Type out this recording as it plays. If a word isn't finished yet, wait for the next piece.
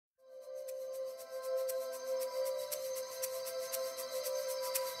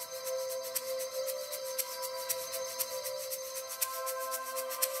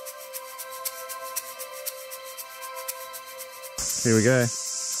Here we go.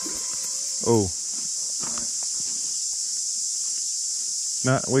 Oh.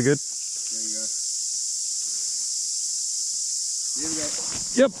 No, we're good. There you go. Here we go.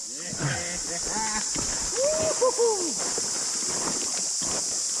 Yep.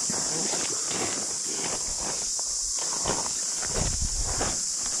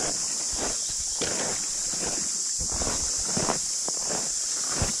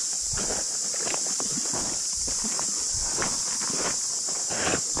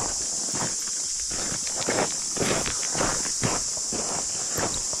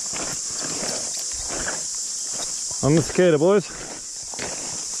 On the Cicada, boys.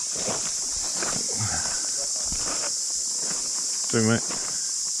 Do, mate. I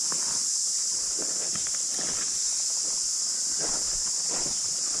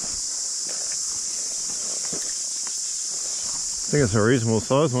think it's a reasonable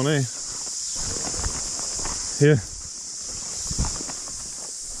size one, eh? Yeah.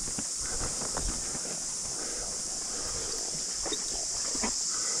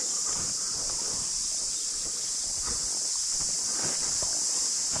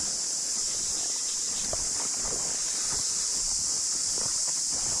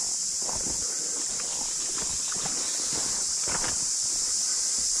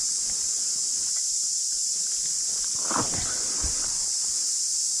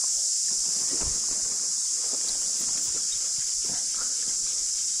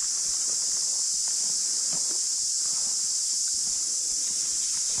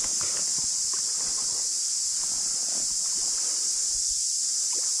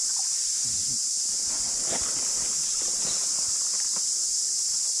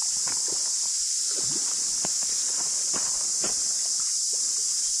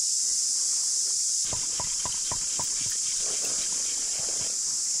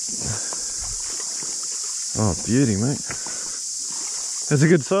 Oh, beauty, mate. That's a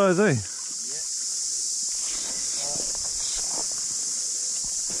good size, eh? Yeah.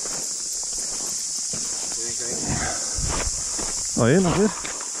 Oh yeah, not good.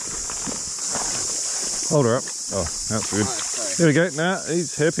 Hold her up. Oh, that's good. Here we go. Now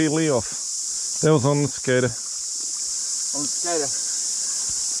he's happily off. That was on the Cicada. On the Cicada.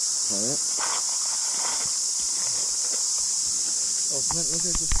 Oh, yeah. Oh, look at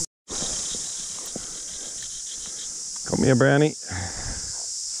this. Got me a brownie.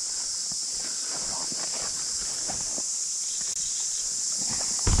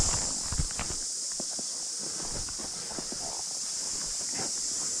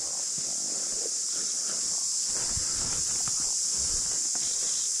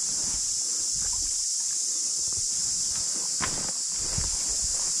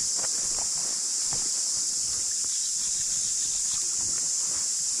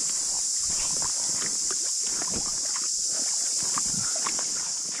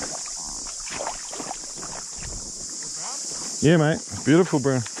 Yeah, mate. Beautiful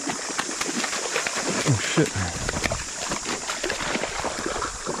brown. Oh, shit.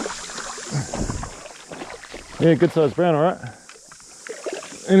 Yeah, good size brown, alright.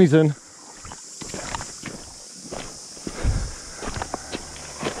 And he's in.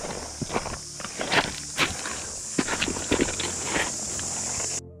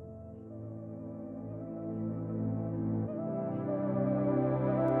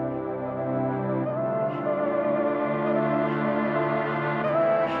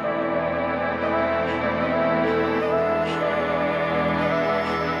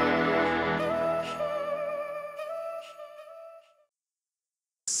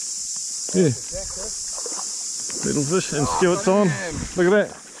 Yeah. Little fish, and Stuart's on. Look at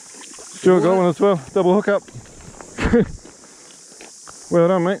that. Stuart got one as well. Double hook up. Well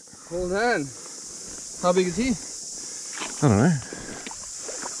done, mate. Well done. How big is he? I don't know.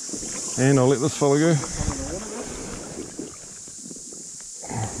 And I'll let this fella go.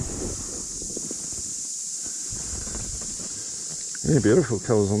 Yeah, beautiful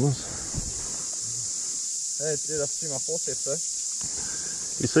colours on this. Hey, dude, I see my forceps though.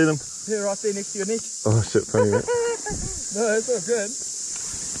 You see them? Yeah, right there next to your neck. Oh shit, funny, mate. No, it's all good.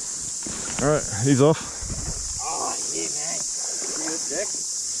 Alright, he's off. Oh, yeah, man. Good, Jack.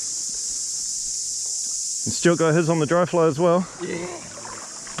 And Stuart got his on the dry fly as well. Yeah.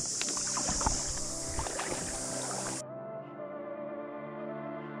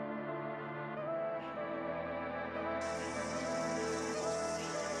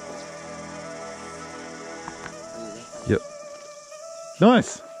 Yep.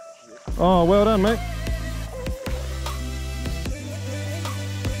 Nice. Oh, well done, mate.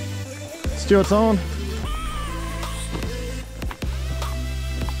 Stuart's on.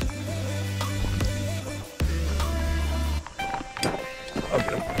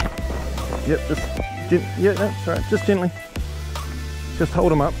 Yep, just, yeah, that's right, just gently. Just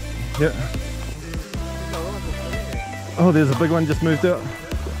hold them up, yeah. Oh, there's a big one just moved out.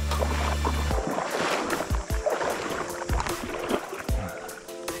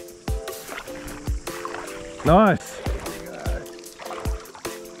 Nice.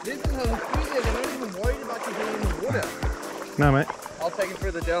 No, mate. I'll take him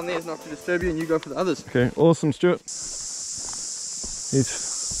further down there, not to disturb you, and you go for the others. Okay, awesome, Stuart.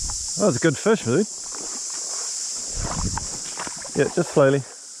 Oh, it's a good fish, dude. Yeah, just slowly.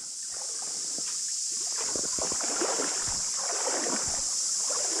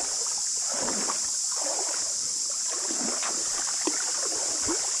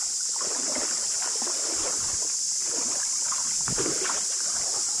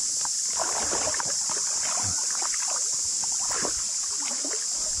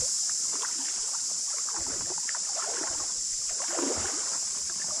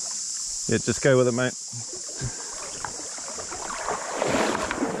 Yeah, just go with it, mate.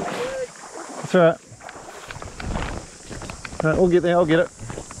 That's alright. Right, we'll get there, I'll get it.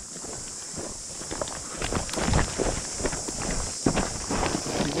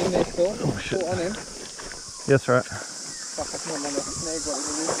 He's in there still. Oh shit. Still on him. Yes, right. Fuck, I can't remember. Snag what it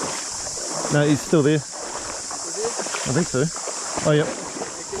is. No, he's still there. Is it? I think so. Oh, yep.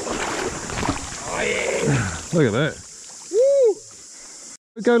 Oh yeah! Look at that.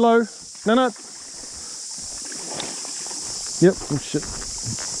 Woo! Go low. No, no. Yep, oh, shit.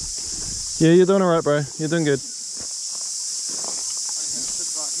 Yeah, you're doing alright, bro. You're doing good.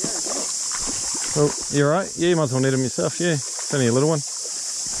 Oh, you alright? Yeah, you might as well net him yourself, yeah. It's only a little one.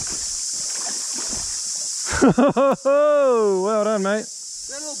 Well done, mate. Is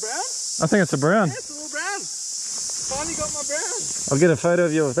that a little brown? I think it's a brown. Yeah, it's a little brown. Finally got my brown. I'll get a photo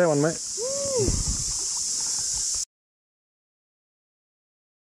of you with that one, mate. Woo!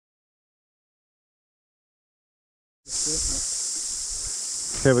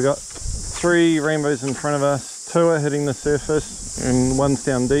 Okay, we got 3 rainbows in front of us. 2 are hitting the surface and 1's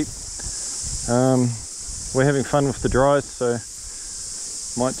down deep. We're having fun with the dries, so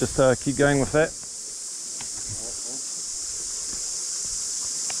might just keep going with that.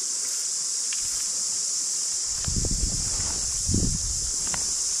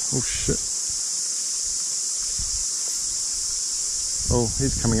 Oh shit. Oh,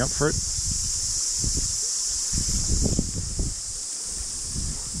 he's coming up for it.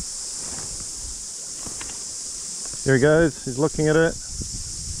 There he goes, he's looking at it.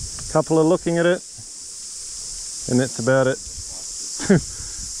 Couple are looking at it. And that's about it.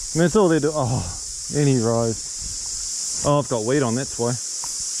 And that's all they do. Oh, and he rise. Oh, I've got weed on, that's why.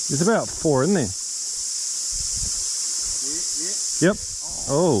 There's about 4 in there. Yep.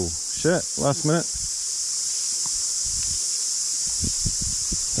 Oh, shit, last minute.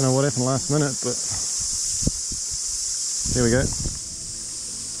 Don't know what happened last minute, but there we go.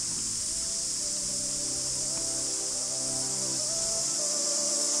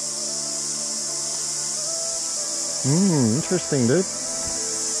 Interesting, dude.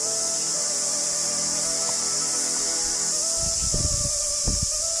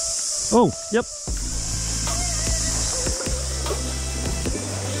 Oh, yep.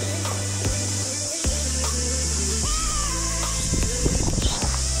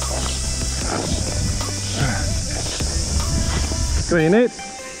 Got your net?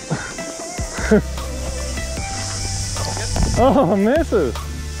 Oh, massive.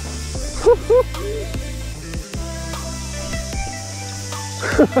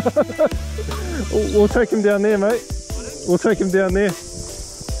 We'll take him down there, mate. We'll take him down there.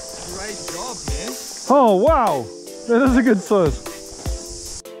 Great job, man. Oh, wow. That is a good size.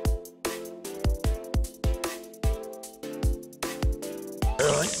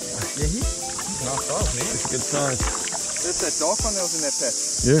 Really? Yeah, he's nice size, man. It's a good size. That's that dark one that was in that patch.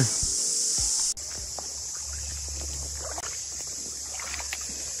 Yeah.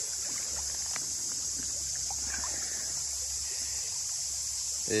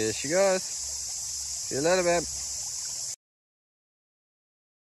 There she goes. See you later, babe.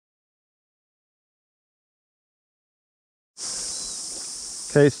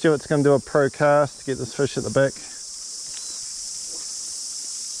 Okay, Stuart's going to do a pro cast to get this fish at the back.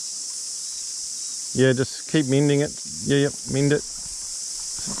 Yeah, just keep mending it. Yeah, yep, mend it.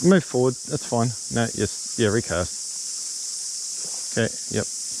 Move forward, that's fine. No, yes, yeah, recast. Okay, yep.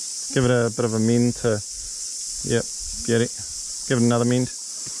 Give it a bit of a mend to, yep, beauty. Give it another mend.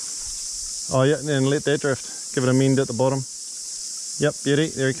 Oh yeah, then let that drift. Give it a mend at the bottom. Yep, beauty,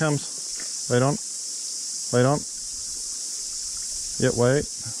 there he comes. Wait on. Wait on. Yep, wait.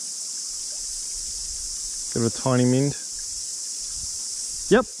 Give it a tiny mend.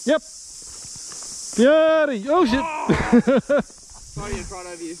 Yep, yep. Beauty. Oh shit. Sorry to try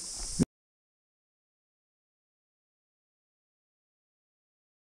over you.